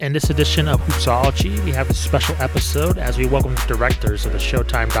In this edition of Hoopsology, we have a special episode as we welcome the directors of the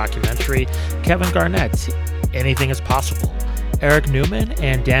Showtime documentary, Kevin Garnett, Anything is Possible, Eric Newman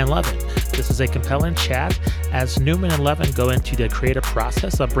and Dan Levin. This is a compelling chat as Newman and Levin go into the creative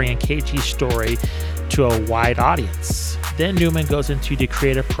process of bringing KG's story to a wide audience. Then Newman goes into the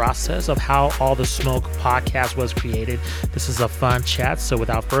creative process of how All the Smoke podcast was created. This is a fun chat, so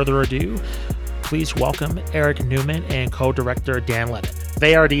without further ado, please welcome Eric Newman and co-director Dan Levin.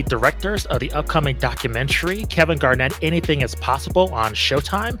 They are the directors of the upcoming documentary, Kevin Garnett, Anything is Possible on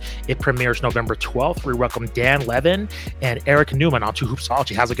Showtime. It premieres November 12th. We welcome Dan Levin and Eric Newman onto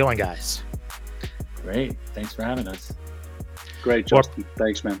Hoopsology. How's it going, guys? Great. Thanks for having us. Great, Justin.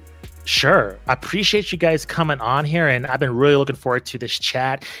 Thanks, man. Sure. I appreciate you guys coming on here, and I've been really looking forward to this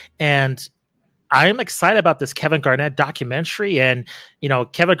chat. And I'm excited about this Kevin Garnett documentary. And, you know,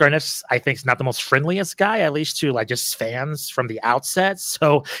 Kevin Garnett's, I think, is not the most friendliest guy, at least to like just fans from the outset.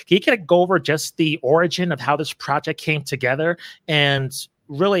 So can you kind of go over just the origin of how this project came together and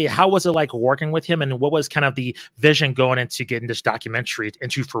really how was it like working with him and what was kind of the vision going into getting this documentary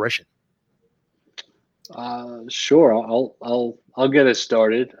into fruition? Sure. I'll get us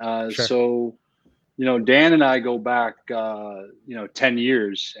started. Sure. So, you know, Dan and I go back, 10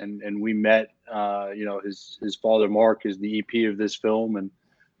 years and we met, his father, Mark, is the EP of this film,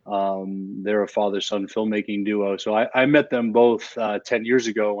 and they're a father-son filmmaking duo. So I met them both 10 years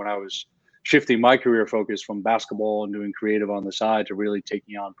ago when I was shifting my career focus from basketball and doing creative on the side to really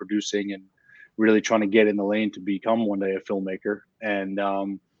taking on producing and really trying to get in the lane to become one day a filmmaker. And,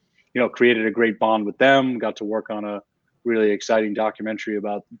 created a great bond with them, got to work on a really exciting documentary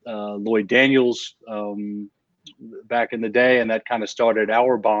about Lloyd Daniels back in the day. And that kind of started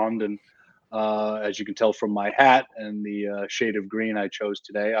our bond. And as you can tell from my hat and the shade of green I chose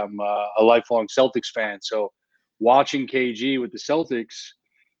today, I'm a lifelong Celtics fan. So watching KG with the Celtics,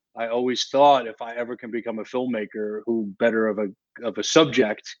 I always thought if I ever can become a filmmaker, who better of a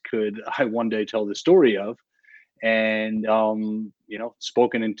subject could I one day tell the story of? And,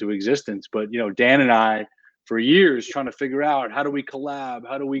 spoken into existence. But, Dan and I, for years, trying to figure out how do we collab?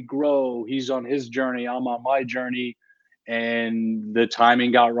 How do we grow? He's on his journey. I'm on my journey. And the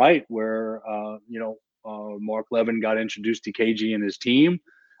timing got right where, Mark Levin got introduced to KG and his team.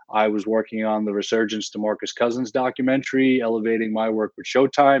 I was working on the Resurgence to Marcus Cousins documentary, elevating my work with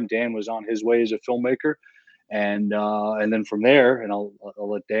Showtime. Dan was on his way as a filmmaker. And then from there, and I'll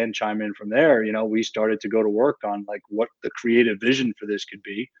let Dan chime in from there, we started to go to work on like what the creative vision for this could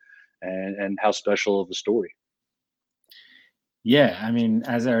be and how special of a story. Yeah, I mean,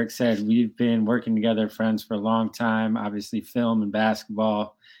 as Eric said, we've been working together, friends for a long time. Obviously, film and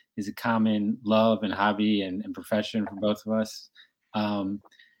basketball is a common love and hobby and profession for both of us. And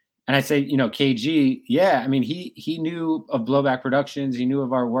I say, KG, yeah, I mean, he knew of Blowback Productions. He knew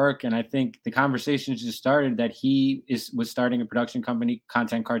of our work. And I think the conversation just started that he was starting a production company,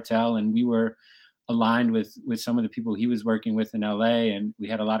 Content Cartel. And we were aligned with some of the people he was working with in LA. And we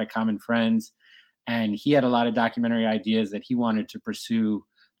had a lot of common friends. And he had a lot of documentary ideas that he wanted to pursue.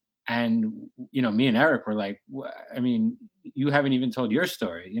 And, me and Eric were like, I mean, you haven't even told your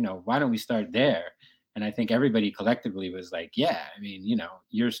story. Why don't we start there? And I think everybody collectively was like, yeah, I mean,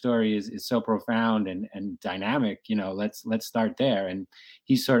 your story is so profound and dynamic, let's start there. And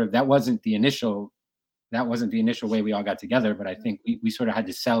he's sort of, that wasn't the initial way we all got together, but I think we sort of had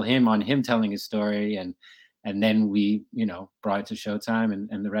to sell him on him telling his story. And then we, brought it to Showtime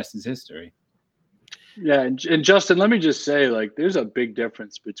and the rest is history. Yeah. And Justin, let me just say, like, there's a big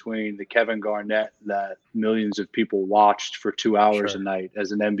difference between the Kevin Garnett that millions of people watched for 2 hours Sure. a night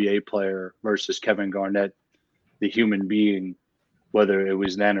as an NBA player versus Kevin Garnett, the human being, whether it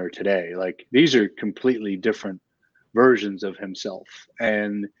was then or today. Like, these are completely different versions of himself.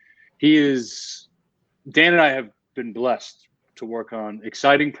 And Dan and I have been blessed to work on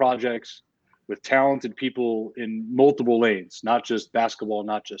exciting projects with talented people in multiple lanes, not just basketball,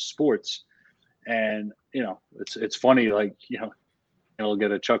 not just sports. And it's funny, like, I'll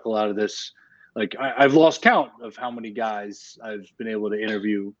get a chuckle out of this. Like, I've lost count of how many guys I've been able to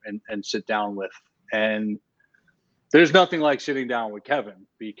interview and sit down with, and there's nothing like sitting down with Kevin,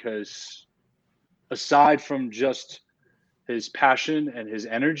 because aside from just his passion and his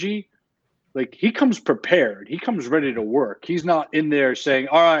energy, like, he comes prepared. He comes ready to work. He's not in there saying,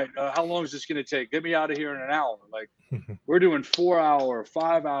 all right, how long is this going to take? Get me out of here in an hour. Like, we're doing 4-hour,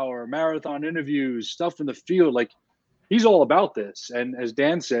 5-hour marathon interviews, stuff in the field. Like, he's all about this. And as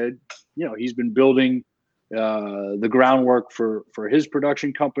Dan said, he's been building the groundwork for his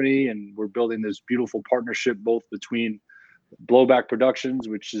production company. And we're building this beautiful partnership, both between Blowback Productions,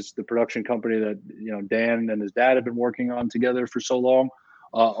 which is the production company that, Dan and his dad have been working on together for so long,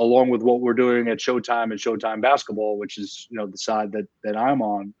 along with what we're doing at Showtime and Showtime Basketball, which is, the side that I'm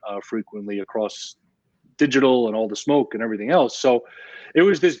on frequently across digital and all the smoke and everything else. So it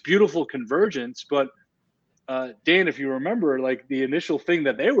was this beautiful convergence. But Dan, if you remember, like the initial thing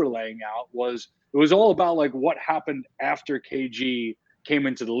that they were laying out was it was all about like what happened after KG came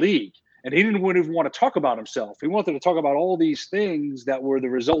into the league. And he didn't even want to talk about himself. He wanted to talk about all these things that were the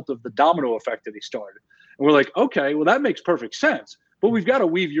result of the domino effect that he started. And we're like, okay, well, that makes perfect sense. But we've got to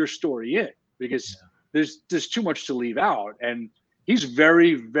weave your story in because there's too much to leave out. And he's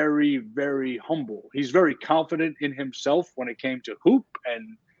very, very, very humble. He's very confident in himself when it came to hoop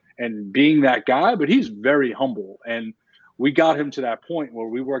and being that guy, but he's very humble. And we got him to that point where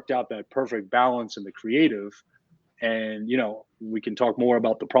we worked out that perfect balance in the creative. And, we can talk more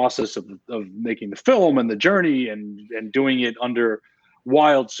about the process of making the film and the journey and doing it under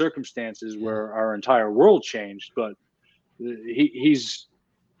wild circumstances where our entire world changed. But he's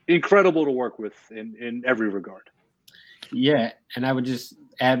incredible to work with in every regard. Yeah. And I would just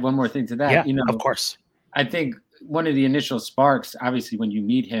add one more thing to that. Yeah, of course. I think one of the initial sparks, obviously, when you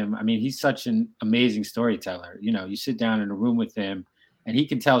meet him, I mean, he's such an amazing storyteller. You sit down in a room with him and he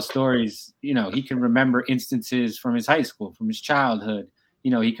can tell stories. He can remember instances from his high school, from his childhood.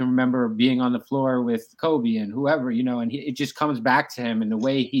 He can remember being on the floor with Kobe and whoever, and it just comes back to him. And the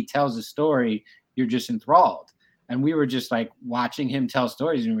way he tells a story, you're just enthralled. And we were just like watching him tell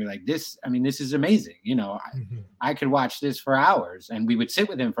stories and we were like, this is amazing. I could watch this for hours, and we would sit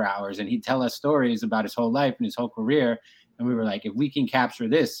with him for hours and he'd tell us stories about his whole life and his whole career. And we were like, if we can capture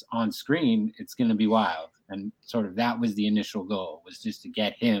this on screen, it's going to be wild. And sort of that was the initial goal, was just to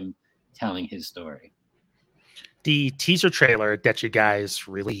get him telling his story. The teaser trailer that you guys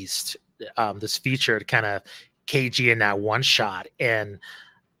released, this featured kind of KG in that one shot, and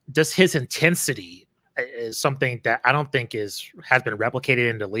just his intensity is something that I don't think has been replicated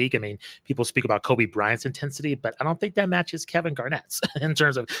in the league. I mean, people speak about Kobe Bryant's intensity, but I don't think that matches Kevin Garnett's in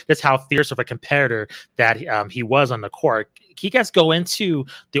terms of just how fierce of a competitor that he was on the court. Can you guys go into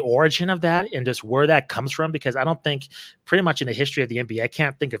the origin of that and just where that comes from? Because I don't think pretty much in the history of the NBA, I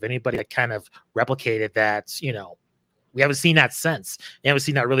can't think of anybody that kind of replicated that. We haven't seen that since. We haven't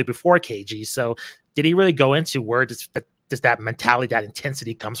seen that really before KG. So did he really go into where does that mentality, that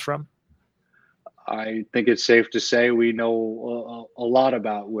intensity comes from? I think it's safe to say we know a lot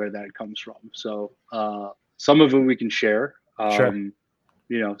about where that comes from. So some of it we can share. Sure.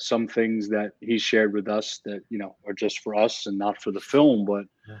 Some things that he shared with us that, are just for us and not for the film. But,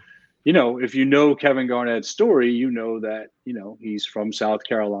 if you know Kevin Garnett's story, that, he's from South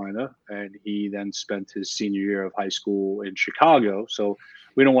Carolina and he then spent his senior year of high school in Chicago. So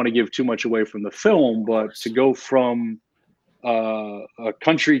we don't want to give too much away from the film, but to go from a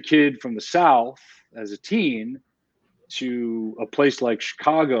country kid from the South as a teen to a place like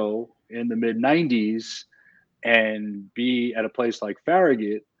Chicago in the mid 90s and be at a place like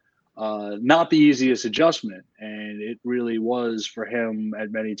Farragut, not the easiest adjustment. And it really was for him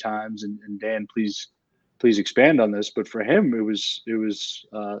at many times. And Dan, please expand on this. But for him, it was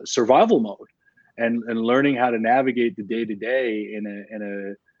survival mode and learning how to navigate the day to day in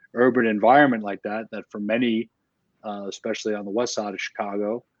a urban environment like that for many, especially on the west side of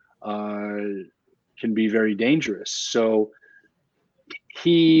Chicago, can be very dangerous. So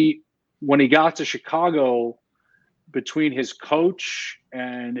when he got to Chicago, between his coach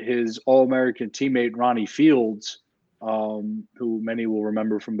and his All-American teammate, Ronnie Fields, who many will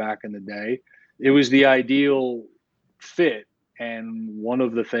remember from back in the day, it was the ideal fit. And one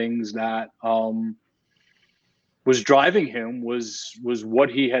of the things that was driving him was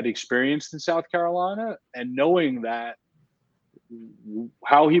what he had experienced in South Carolina, and knowing that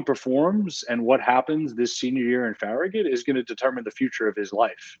how he performs and what happens this senior year in Farragut is going to determine the future of his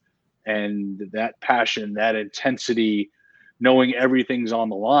life. And that passion, that intensity, knowing everything's on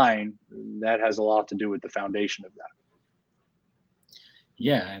the line, that has a lot to do with the foundation of that.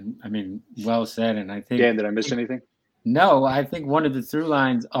 Yeah, and I mean, well said. And I think, Dan, did I miss anything? No, I think one of the through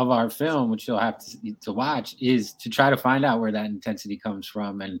lines of our film, which you'll have to watch, is to try to find out where that intensity comes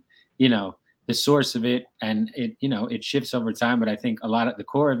from, and the source of it. And it shifts over time, but I think a lot of the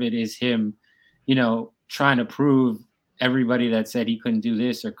core of it is him, trying to prove everybody that said he couldn't do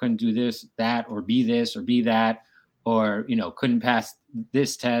this or couldn't do this, that, or be this or be that, or couldn't pass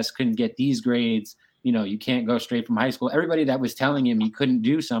this test, couldn't get these grades. You can't go straight from high school. Everybody that was telling him he couldn't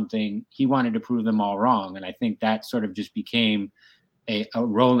do something, he wanted to prove them all wrong. And I think that sort of just became a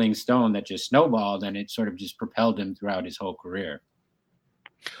rolling stone that just snowballed, and it sort of just propelled him throughout his whole career.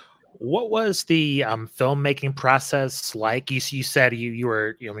 What was the filmmaking process like? You said you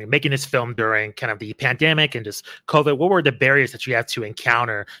were making this film during kind of the pandemic and just COVID. What were the barriers that you had to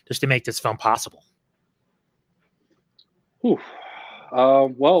encounter just to make this film possible? Whew.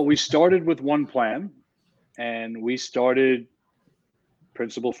 Well, we started with one plan, and we started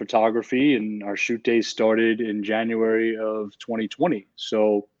principal photography, and our shoot days started in January of 2020.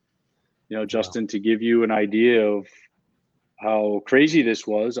 So, Wow. Justin, to give you an idea of how crazy this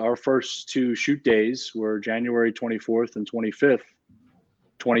was, our first two shoot days were January 24th and 25th,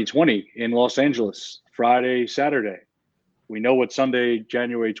 2020 in Los Angeles, Friday, Saturday. We know what Sunday,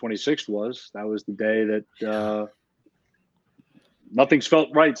 January 26th was. That was the day that nothing's felt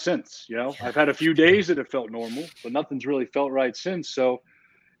right since. I've had a few days that have felt normal, but nothing's really felt right since. So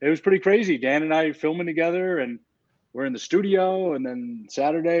it was pretty crazy. Dan and I filming together, and we're in the studio, and then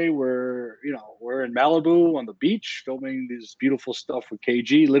Saturday we're in Malibu on the beach filming this beautiful stuff with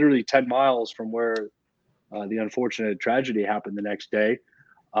KG, literally 10 miles from where the unfortunate tragedy happened the next day.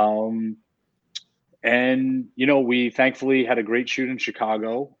 And we thankfully had a great shoot in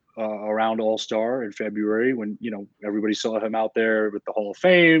Chicago around All-Star in February, when everybody saw him out there with the Hall of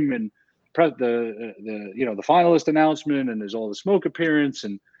Fame and the finalist announcement, and there's all the smoke appearance,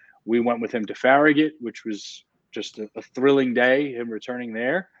 and we went with him to Farragut, which was just a thrilling day, him returning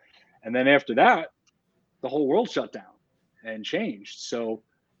there. And then after that, the whole world shut down and changed. So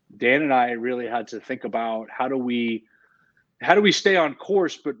Dan and I really had to think about how do we stay on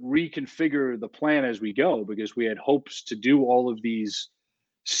course but reconfigure the plan as we go, because we had hopes to do all of these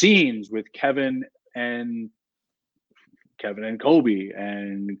scenes with Kevin and Kobe,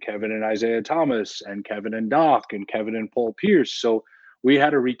 and Kevin and Isaiah Thomas, and Kevin and Doc, and Kevin and Paul Pierce. So we had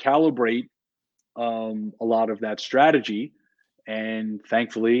to recalibrate a lot of that strategy. And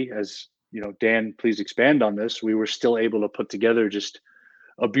thankfully, as Dan, please expand on this, we were still able to put together just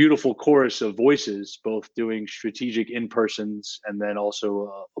a beautiful chorus of voices, both doing strategic in-persons and then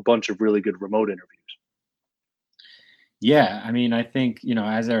also a bunch of really good remote interviews. Yeah, I mean, I think,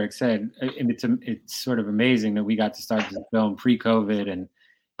 as Eric said, it's sort of amazing that we got to start this film pre-COVID,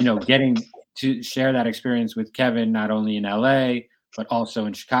 and getting to share that experience with Kevin, not only in LA but also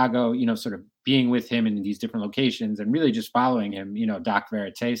in Chicago. Sort of being with him in these different locations and really just following him, Doc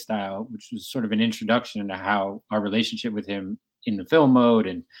Verite style, which was sort of an introduction to how our relationship with him in the film mode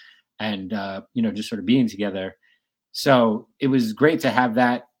and just sort of being together. So it was great to have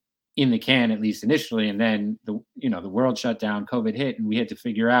that in the can, at least initially. And then the world shut down, COVID hit, and we had to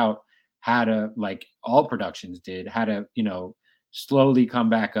figure out how to, like all productions did, how to, slowly come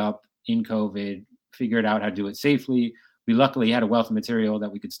back up in COVID, figured out how to do it safely. We luckily had a wealth of material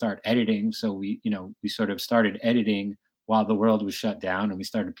that we could start editing. So we sort of started editing while the world was shut down, and we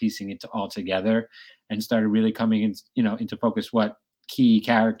started piecing it all together and started really coming in, into focus what key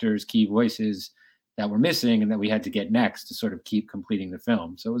characters, key voices that were missing and that we had to get next to sort of keep completing the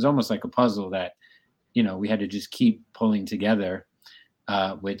film. So it was almost like a puzzle that, we had to just keep pulling together,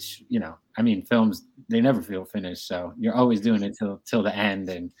 which, I mean, films, they never feel finished. So you're always doing it till the end.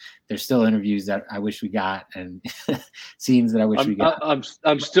 And there's still interviews that I wish we got, and scenes that I wish we got.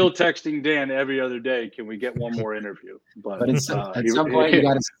 I'm still texting Dan every other day. Can we get one more interview? But it's, at some point you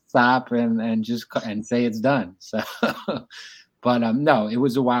got to stop and say it's done. So, but no, it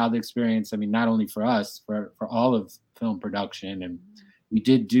was a wild experience. I mean, not only for us, for all of film production. And we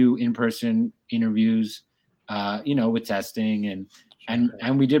did do in-person interviews, with testing,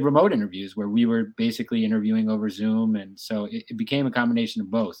 and we did remote interviews where we were basically interviewing over Zoom. And so it became a combination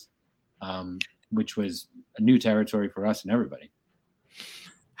of both, which was a new territory for us and everybody.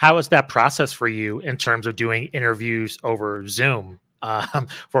 How was that process for you in terms of doing interviews over Zoom?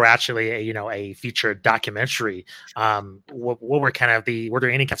 For actually a featured documentary, what were kind of were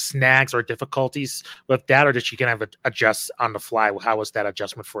there any kind of snags or difficulties with that, or did you kind of adjust on the fly? How was that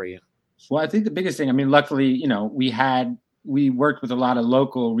adjustment for you? Well, I think the biggest thing, I mean, luckily, we worked with a lot of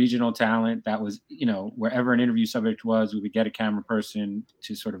local regional talent that was, wherever an interview subject was, we would get a camera person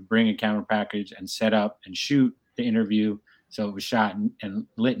to sort of bring a camera package and set up and shoot the interview. So it was shot and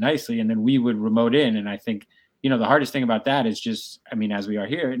lit nicely, and then we would remote in. And I think, the hardest thing about that is just, I mean, as we are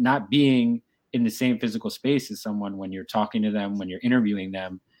here, not being in the same physical space as someone when you're talking to them, when you're interviewing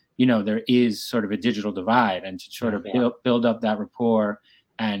them, there is sort of a digital divide, and to sort of build up that rapport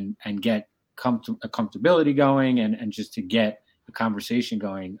and get a comfortability going and just to get the conversation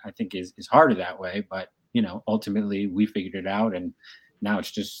going, I think is harder that way. But, ultimately we figured it out, and now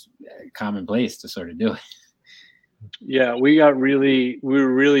it's just commonplace to sort of do it. Yeah, we were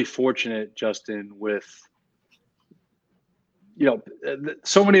really fortunate, Justin, with,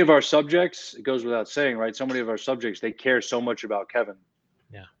 so many of our subjects, it goes without saying, right? So many of our subjects, they care so much about Kevin.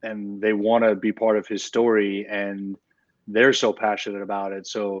 and they want to be part of his story, and they're so passionate about it.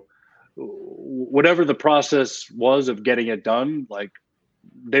 So whatever the process was of getting it done, like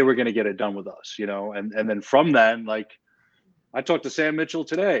they were going to get it done with us, and then from then, like I talked to Sam Mitchell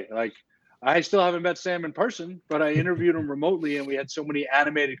today, like I still haven't met Sam in person, but I interviewed him remotely, and we had so many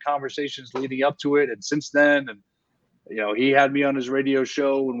animated conversations leading up to it and since then. And he had me on his radio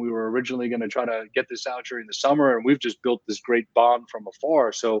show when we were originally going to try to get this out during the summer, and we've just built this great bond from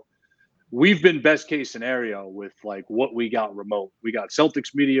afar. So we've been best case scenario with like what we got remote. We got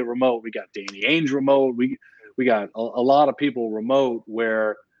Celtics media remote. We got Danny Ainge remote. We got a lot of people remote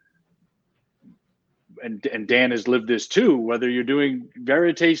where, and Dan has lived this too, whether you're doing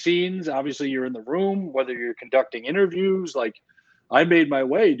verite scenes, obviously you're in the room, whether you're conducting interviews, like I made my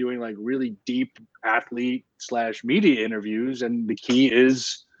way doing like really deep athlete / media interviews. And the key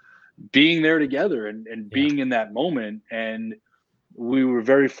is being there together and being in that moment. And we were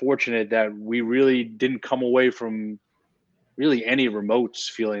very fortunate that we really didn't come away from really any remotes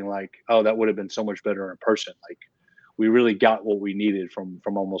feeling like, oh, that would have been so much better in person. Like we really got what we needed from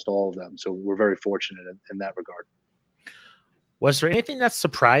almost all of them. So we're very fortunate in that regard. Was there anything that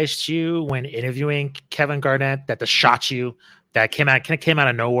surprised you when interviewing Kevin Garnett that just shocked you, that came out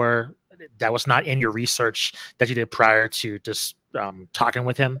of nowhere, that was not in your research that you did prior to just talking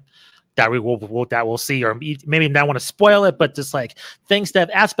with him? That we'll see, or maybe not want to spoil it, but just like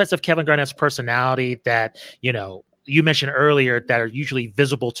aspects of Kevin Garnett's personality that you mentioned earlier that are usually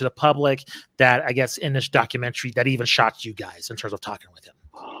visible to the public, that I guess in this documentary that even shocked you guys in terms of talking with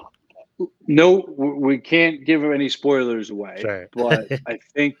him. No, we can't give any spoilers away. Sure. But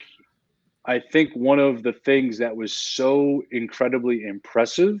I think one of the things that was so incredibly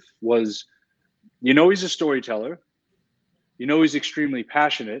impressive was, he's a storyteller. He's extremely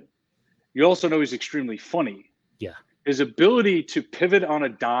passionate. You also know he's extremely funny. Yeah. His ability to pivot on a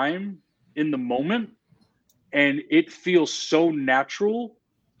dime in the moment and it feels so natural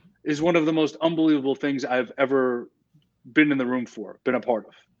is one of the most unbelievable things I've ever been in the room for, been a part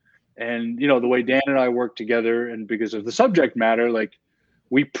of. And, the way Dan and I work together, and because of the subject matter, like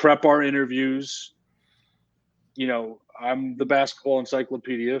we prep our interviews, I'm the basketball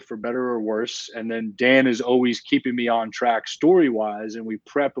encyclopedia for better or worse. And then Dan is always keeping me on track story-wise, and we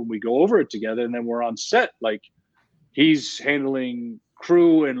prep and we go over it together. And then we're on set, like he's handling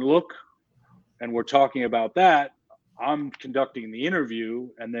crew and look, and we're talking about that. I'm conducting the interview,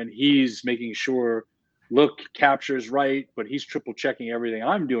 and then he's making sure look captures right, but he's triple checking everything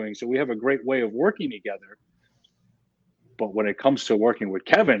I'm doing. So we have a great way of working together. But when it comes to working with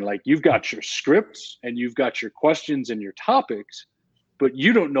Kevin, like you've got your scripts and you've got your questions and your topics, but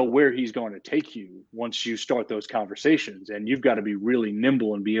you don't know where he's going to take you once you start those conversations. And you've got to be really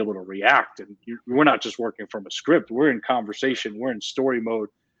nimble and be able to react. And we're not just working from a script. We're in conversation. We're in story mode,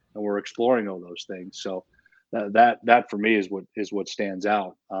 and we're exploring all those things. So that for me is what stands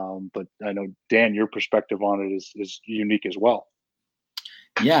out. But I know, Dan, your perspective on it is unique as well.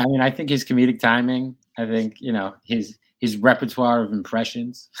 Yeah, I mean, I think his comedic timing, I think, his repertoire of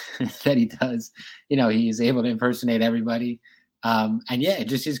impressions that he does, he is able to impersonate everybody. And yeah,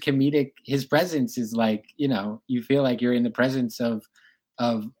 just his presence is like, you feel like you're in the presence of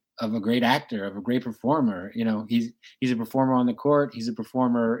a great actor, of a great performer. He's a performer on the court. He's a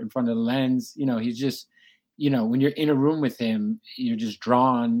performer in front of the lens. He's just, when you're in a room with him, you're just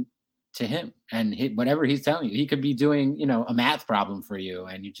drawn to him and whatever he's telling you. He could be doing, a math problem for you,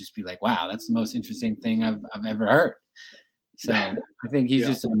 and you just be like, wow, that's the most interesting thing I've ever heard. So I think he's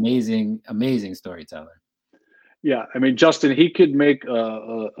just an amazing storyteller. Yeah, I mean, Justin, he could make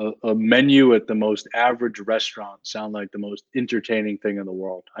a menu at the most average restaurant sound like the most entertaining thing in the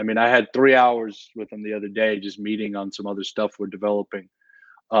world. I mean, I had 3 hours with him the other day, just meeting on some other stuff we're developing,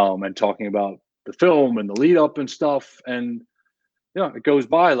 and talking about the film and the lead up and stuff. And it goes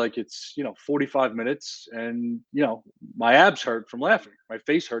by like it's 45 minutes, and my abs hurt from laughing, my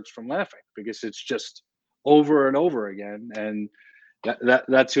face hurts from laughing, because it's just over and over again. And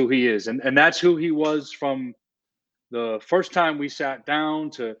that's who he is, and that's who he was from the first time we sat down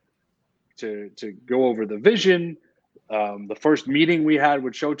to go over the vision. The first meeting we had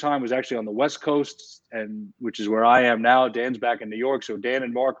with Showtime was actually on the West Coast, and which is where I am now. Dan's back in New York, so Dan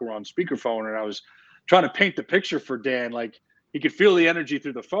and Mark were on speakerphone, and I was trying to paint the picture for Dan. Like, he could feel the energy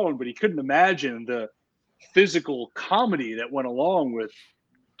through the phone, but he couldn't imagine the physical comedy that went along with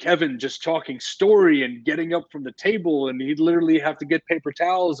Kevin just talking story and getting up from the table, and he'd literally have to get paper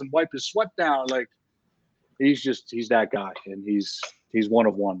towels and wipe his sweat down. Like, he's that guy, and he's one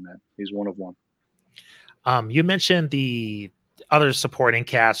of one, man. He's one of one. You mentioned the other supporting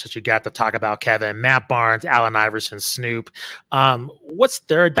cast that you got to talk about, Kevin, Matt Barnes, Allen Iverson, Snoop. What's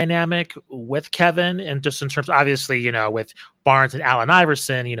their dynamic with Kevin? And just in terms, obviously, with Barnes and Allen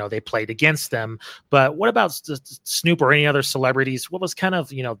Iverson, they played against them. But what about Snoop or any other celebrities? What was kind of,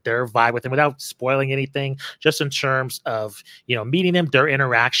 their vibe with them without spoiling anything, just in terms of, meeting them, their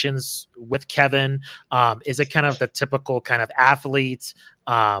interactions with Kevin? Is it kind of the typical kind of athlete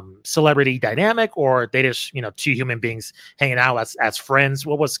celebrity dynamic, or they just two human beings hanging out as friends?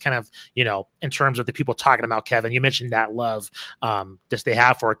 What was kind of in terms of the people talking about Kevin? You mentioned that love that they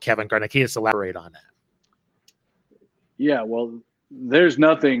have for Kevin Garnett. Can you just elaborate on that? Yeah, well, there's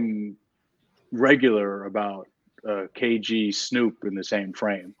nothing regular about KG Snoop in the same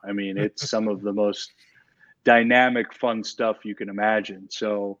frame. I mean, it's some of the most dynamic, fun stuff you can imagine.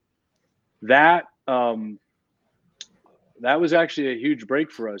 So that that was actually a huge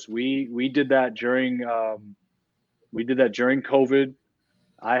break for us. We did that during COVID.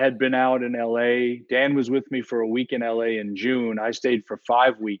 I had been out in LA. Dan was with me for a week in LA in June. I stayed for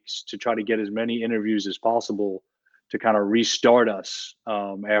 5 weeks to try to get as many interviews as possible to kind of restart us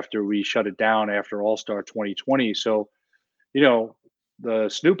after we shut it down after All-Star 2020. So, the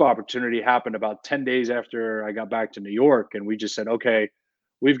Snoop opportunity happened about 10 days after I got back to New York. And we just said, okay,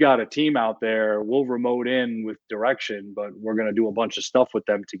 we've got a team out there. We'll remote in with direction, but we're going to do a bunch of stuff with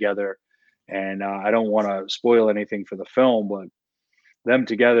them together. And I don't want to spoil anything for the film, but them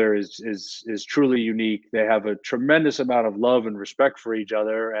together is truly unique. They have a tremendous amount of love and respect for each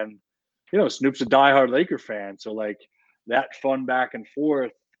other. And, Snoop's a diehard Laker fan. So like that fun back and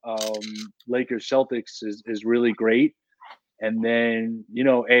forth, Lakers Celtics is really great. And then,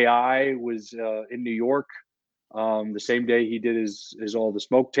 AI was in New York the same day he did his all the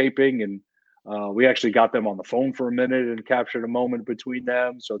smoke taping, and we actually got them on the phone for a minute and captured a moment between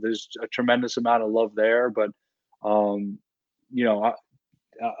them. So there's a tremendous amount of love there. But I'll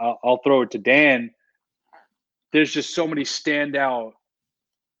throw it to Dan. There's just so many standout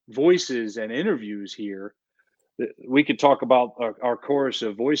voices and interviews here that we could talk about our chorus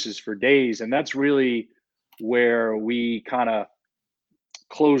of voices for days, and that's really where we kind of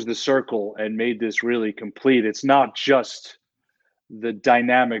closed the circle and made this really complete. It's not just the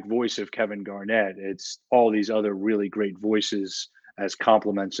dynamic voice of Kevin Garnett. It's all these other really great voices as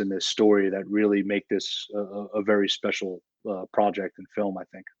complements in this story that really make this a very special project and film, I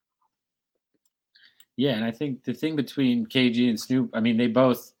think. Yeah, and I think the thing between KG and Snoop, I mean, they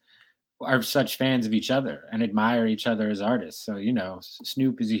both are such fans of each other and admire each other as artists. So,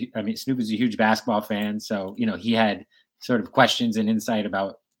 Snoop is a huge basketball fan. So, he had sort of questions and insight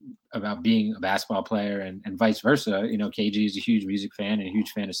about being a basketball player, and vice versa. KG is a huge music fan and a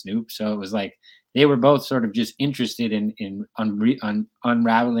huge fan of Snoop. So it was like they were both sort of just interested in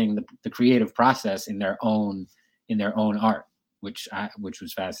unraveling the creative process in their own art, which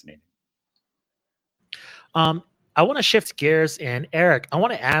was fascinating. I want to shift gears, and Eric, I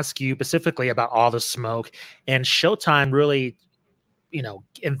want to ask you specifically about All the Smoke and Showtime really,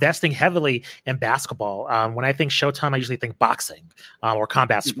 investing heavily in basketball. When I think Showtime, I usually think boxing or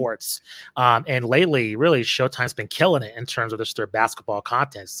combat sports. And lately, really, Showtime's been killing it in terms of their basketball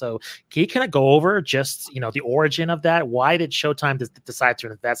content. So can you kind of go over just, the origin of that? Why did Showtime decide to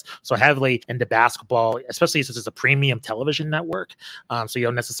invest so heavily into basketball, especially since it's a premium television network? So you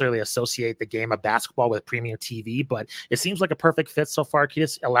don't necessarily associate the game of basketball with premium TV, but it seems like a perfect fit so far. Can you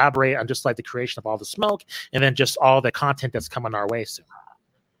just elaborate on just like the creation of All the Smoke and then just all the content that's coming our way soon?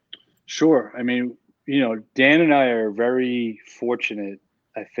 Sure. I mean, Dan and I are very fortunate,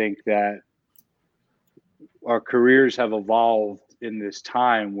 I think, that our careers have evolved in this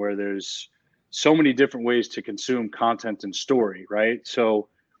time where there's so many different ways to consume content and story, right? So,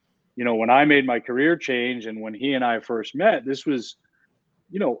 when I made my career change and when he and I first met, this was,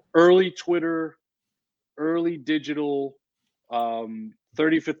 early Twitter, early digital.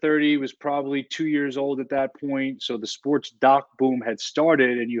 30 for 30 was probably 2 years old at that point. So the sports doc boom had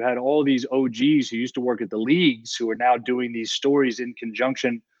started, and you had all these OGs who used to work at the leagues who are now doing these stories in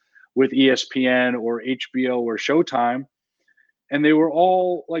conjunction with ESPN or HBO or Showtime. And they were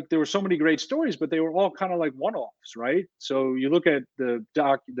all like, there were so many great stories, but they were all kind of like one-offs, right? So you look at the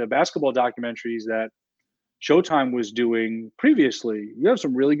basketball documentaries that Showtime was doing previously, you have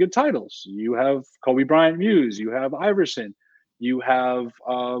some really good titles. You have Kobe Bryant Muse, you have Iverson, you have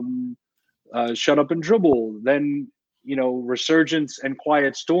Shut Up and Dribble. Then, Resurgence and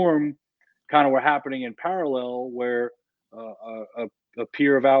Quiet Storm kind of were happening in parallel, where a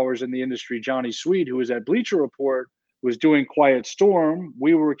peer of ours in the industry, Johnny Sweet, who was at Bleacher Report, was doing Quiet Storm.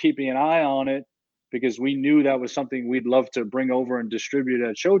 We were keeping an eye on it because we knew that was something we'd love to bring over and distribute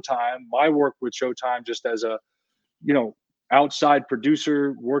at Showtime. My work with Showtime just as a, outside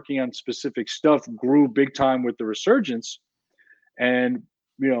producer working on specific stuff, grew big time with the resurgence. And,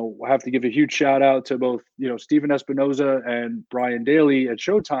 I have to give a huge shout out to both, Steven Espinoza and Brian Daly at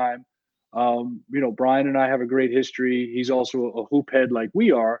Showtime. Brian and I have a great history. He's also a hoop head like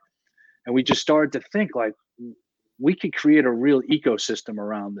we are. And we just started to think like we could create a real ecosystem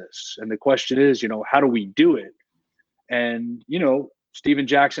around this. And the question is, how do we do it? And, Steven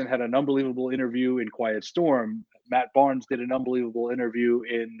Jackson had an unbelievable interview in Quiet Storm. Matt Barnes did an unbelievable interview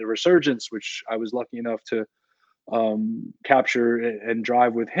in The Resurgence, which I was lucky enough to capture and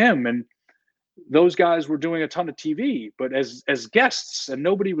drive with him. And those guys were doing a ton of TV, but as guests, and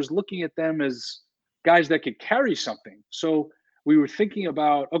nobody was looking at them as guys that could carry something. So we were thinking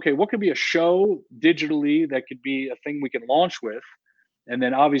about, okay, what could be a show digitally that could be a thing we can launch with? And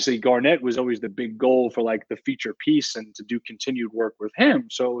then obviously Garnett was always the big goal for like the feature piece and to do continued work with him.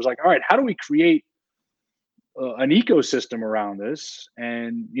 So it was like, all right, how do we create an ecosystem around this?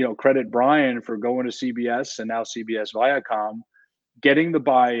 And, credit Brian for going to CBS and now CBS Viacom, getting the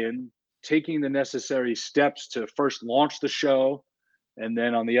buy-in, taking the necessary steps to first launch the show. And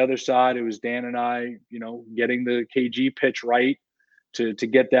then on the other side, it was Dan and I, getting the KG pitch right to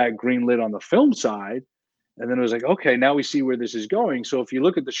get that green lit on the film side. And then it was like, okay, now we see where this is going. So if you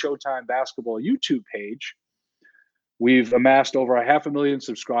look at the Showtime Basketball YouTube page, we've amassed over 500,000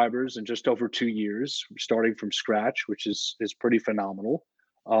 subscribers in just over 2 years, starting from scratch, which is pretty phenomenal.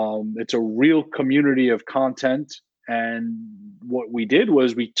 It's a real community of content. And what we did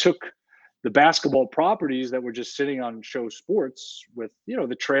was we took the basketball properties that were just sitting on Show Sports with,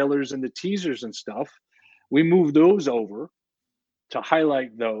 the trailers and the teasers and stuff. We moved those over to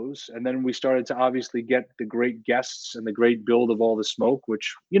highlight those. And then we started to obviously get the great guests and the great build of All the Smoke,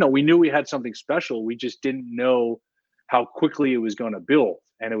 which, we knew we had something special. We just didn't know how quickly it was going to build.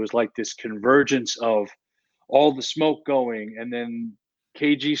 And it was like this convergence of All the Smoke going, and then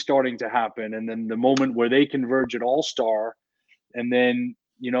KG starting to happen. And then the moment where they converge at All-Star. And then,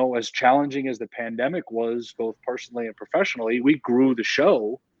 as challenging as the pandemic was, both personally and professionally, we grew the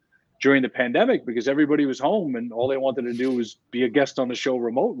show during the pandemic because everybody was home and all they wanted to do was be a guest on the show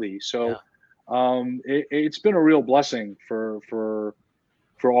remotely. So it's been a real blessing for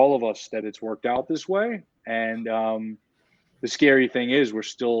all of us that it's worked out this way. And the scary thing is we're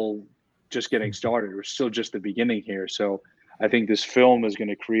still just getting started. We're still just the beginning here. So I think this film is going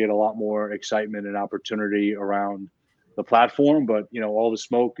to create a lot more excitement and opportunity around the platform. But, All the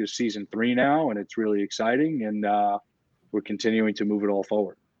Smoke is season 3 now, and it's really exciting. And we're continuing to move it all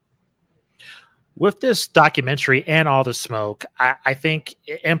forward. With this documentary and All the Smoke, I think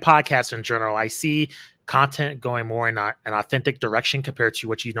in podcasts in general, I see content going more in an authentic direction compared to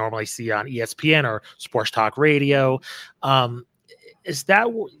what you normally see on ESPN or sports talk radio. Is that,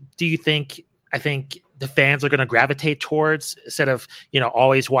 do you think, I think the fans are going to gravitate towards, instead of,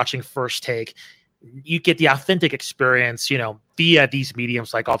 always watching First Take, you get the authentic experience, via these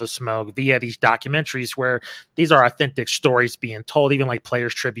mediums like All the Smoke, via these documentaries where these are authentic stories being told, even like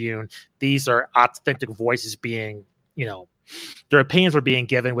Players Tribune. These are authentic voices being, their opinions were being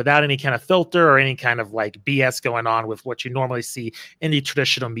given without any kind of filter or any kind of like BS going on with what you normally see in the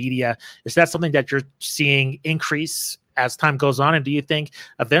traditional media. Is that something that you're seeing increase as time goes on? And do you think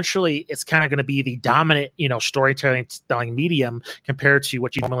eventually it's kind of going to be the dominant, storytelling medium compared to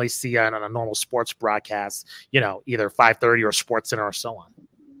what you normally see on a normal sports broadcast, either 5:30 or Sports Center or so on?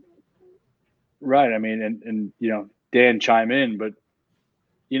 Right. I mean, and Dan, chime in, but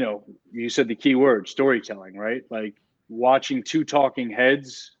you said the key word, storytelling, right? Like watching two talking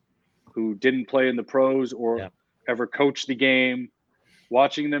heads who didn't play in the pros or ever coach the game,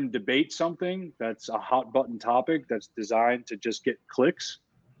 watching them debate something that's a hot button topic that's designed to just get clicks.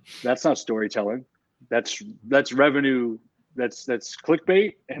 That's not storytelling. That's revenue. That's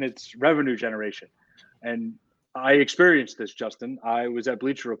clickbait, and it's revenue generation. And I experienced this, Justin. I was at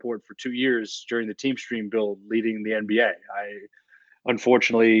Bleacher Report for 2 years during the Team Stream build leading the NBA. I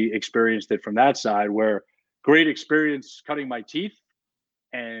unfortunately experienced it from that side, where great experience cutting my teeth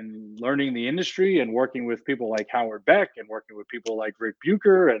and learning the industry and working with people like Howard Beck and working with people like Rick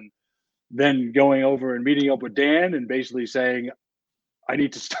Bucher, and then going over and meeting up with Dan and basically saying, I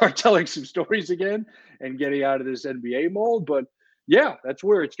need to start telling some stories again and getting out of this NBA mold. But yeah, that's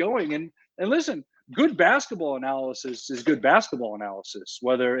where it's going. And listen, good basketball analysis is good basketball analysis,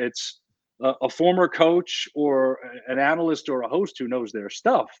 whether it's a former coach or an analyst or a host who knows their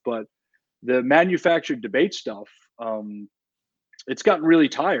stuff. But the manufactured debate stuff, it's gotten really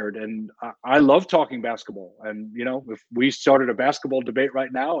tired, and I love talking basketball. And, if we started a basketball debate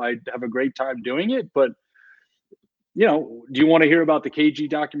right now, I'd have a great time doing it. But do you want to hear about the KG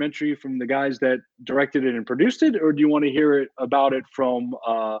documentary from the guys that directed it and produced it, or do you want to hear about it from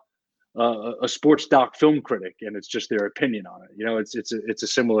a sports doc film critic and it's just their opinion on it? It's a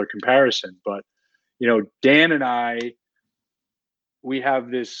similar comparison, but Dan and I, we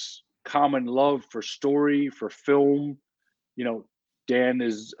have this common love for story, for film. Dan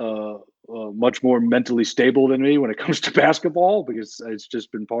is much more mentally stable than me when it comes to basketball, because it's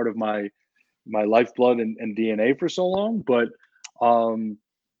just been part of my lifeblood and DNA for so long. But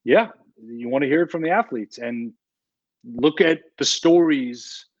yeah, you want to hear it from the athletes and look at the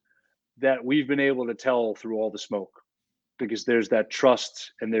stories that we've been able to tell through all the smoke, because there's that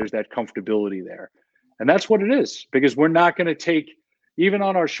trust and there's that comfortability there. And that's what it is, because we're not going to take, even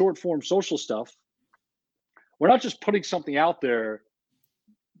on our short form social stuff, we're not just putting something out there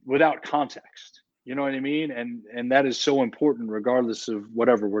without context. You know what I mean? And that is so important, regardless of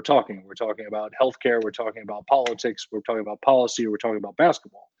whatever we're talking. We're talking about healthcare, we're talking about politics, we're talking about policy, or we're talking about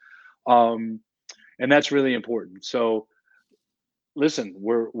basketball. And that's really important. So listen,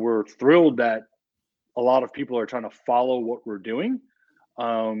 we're thrilled that a lot of people are trying to follow what we're doing.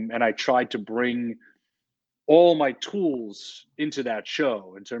 And I tried to bring all my tools into that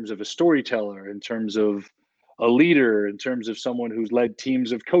show, in terms of a storyteller, in terms of a leader, in terms of someone who's led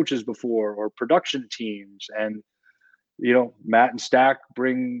teams of coaches before, or production teams. And Matt and Stack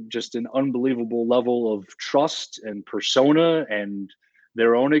bring just an unbelievable level of trust and persona and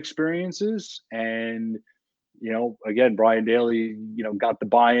their own experiences. And again, Brian Daly got the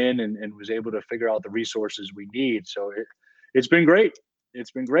buy-in and was able to figure out the resources we need. So it's been great.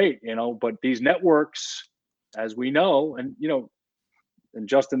 But these networks, as we know, and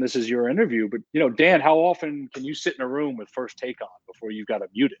Justin, this is your interview, but Dan, how often can you sit in a room with First Take on before you've got to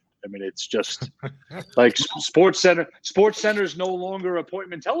mute it? I mean, it's just like Sports Center is no longer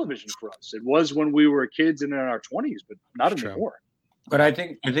appointment television for us. It was when we were kids and in our 20s, but not anymore. But I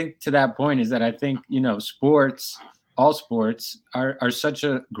think to that point is that I think, sports, all sports are such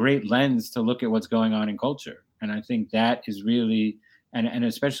a great lens to look at what's going on in culture. And I think that is really, and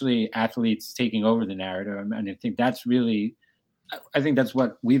especially athletes taking over the narrative. And I think that's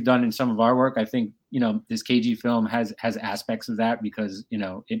what we've done in some of our work. I think, this KG film has aspects of that, because,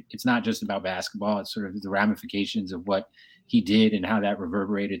 it's not just about basketball. It's sort of the ramifications of what he did and how that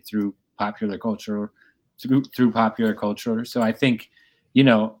reverberated through popular culture. So I think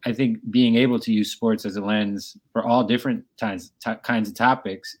being able to use sports as a lens for all different kinds of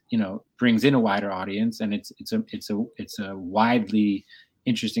topics, brings in a wider audience, and it's a widely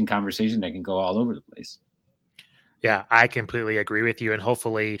interesting conversation that can go all over the place. Yeah, I completely agree with you. And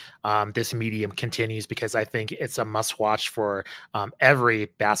hopefully this medium continues, because I think it's a must watch for every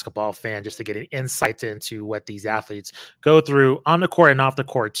basketball fan, just to get an insight into what these athletes go through on the court and off the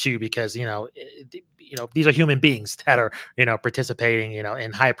court too, because, these are human beings that are, participating,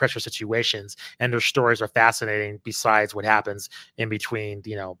 in high pressure situations, and their stories are fascinating, besides what happens in between,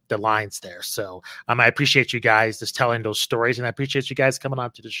 the lines there. So I appreciate you guys just telling those stories, and I appreciate you guys coming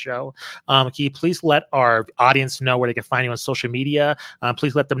on to the show. Can you please let our audience know where they can find you on social media?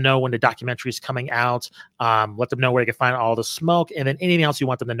 Please let them know when the documentary is coming out. Let them know where they can find all the smoke, and then anything else you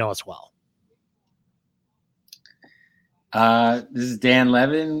want them to know as well. This is Dan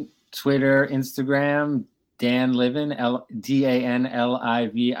Levin. Twitter, Instagram, Dan Livin, DANLIVIN.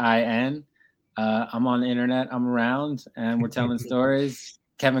 I'm on the internet. I'm around, and we're telling stories.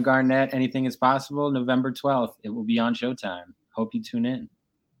 Kevin Garnett, Anything is Possible, November 12th. It will be on Showtime. Hope you tune in.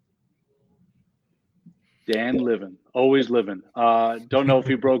 Dan Livin, always living. Don't know if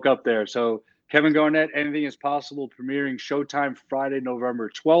he broke up there. So Kevin Garnett, Anything is Possible, premiering Showtime Friday, November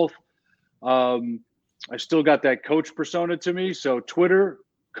 12th. I still got that coach persona to me. So Twitter,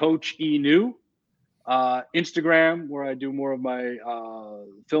 Coach Enu, Instagram, where I do more of my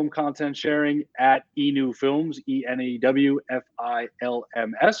film content sharing, at Enu Films,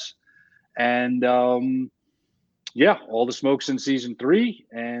 ENEWFILMS, and all the smokes in season 3.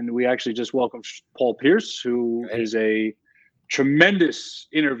 And we actually just welcomed Paul Pierce, who is a tremendous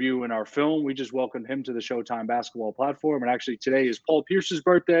interview in our film. We just welcomed him to the Showtime basketball platform, and actually today is Paul Pierce's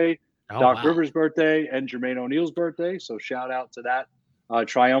birthday, Doc Rivers' birthday, and Jermaine O'Neal's birthday. So shout out to that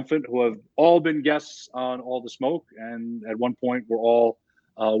triumphant, who have all been guests on All the Smoke, and at one point were all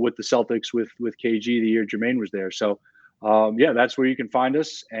with the Celtics with KG the year Jermaine was there. So that's where you can find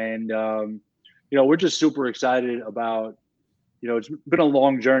us. And we're just super excited about, it's been a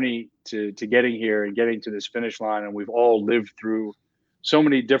long journey to getting here and getting to this finish line, and we've all lived through so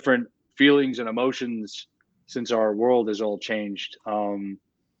many different feelings and emotions since our world has all changed.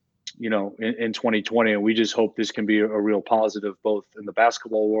 in 2020. And we just hope this can be a real positive, both in the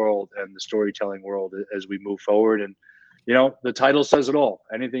basketball world and the storytelling world as we move forward. And, the title says it all.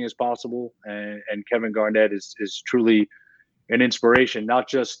 Anything is possible. And Kevin Garnett is truly an inspiration, not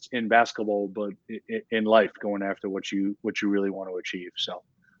just in basketball, but in life, going after what you really want to achieve. So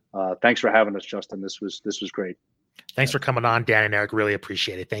thanks for having us, Justin. This was great. Thanks for coming on, Dan and Eric. Really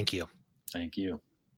appreciate it. Thank you. Thank you.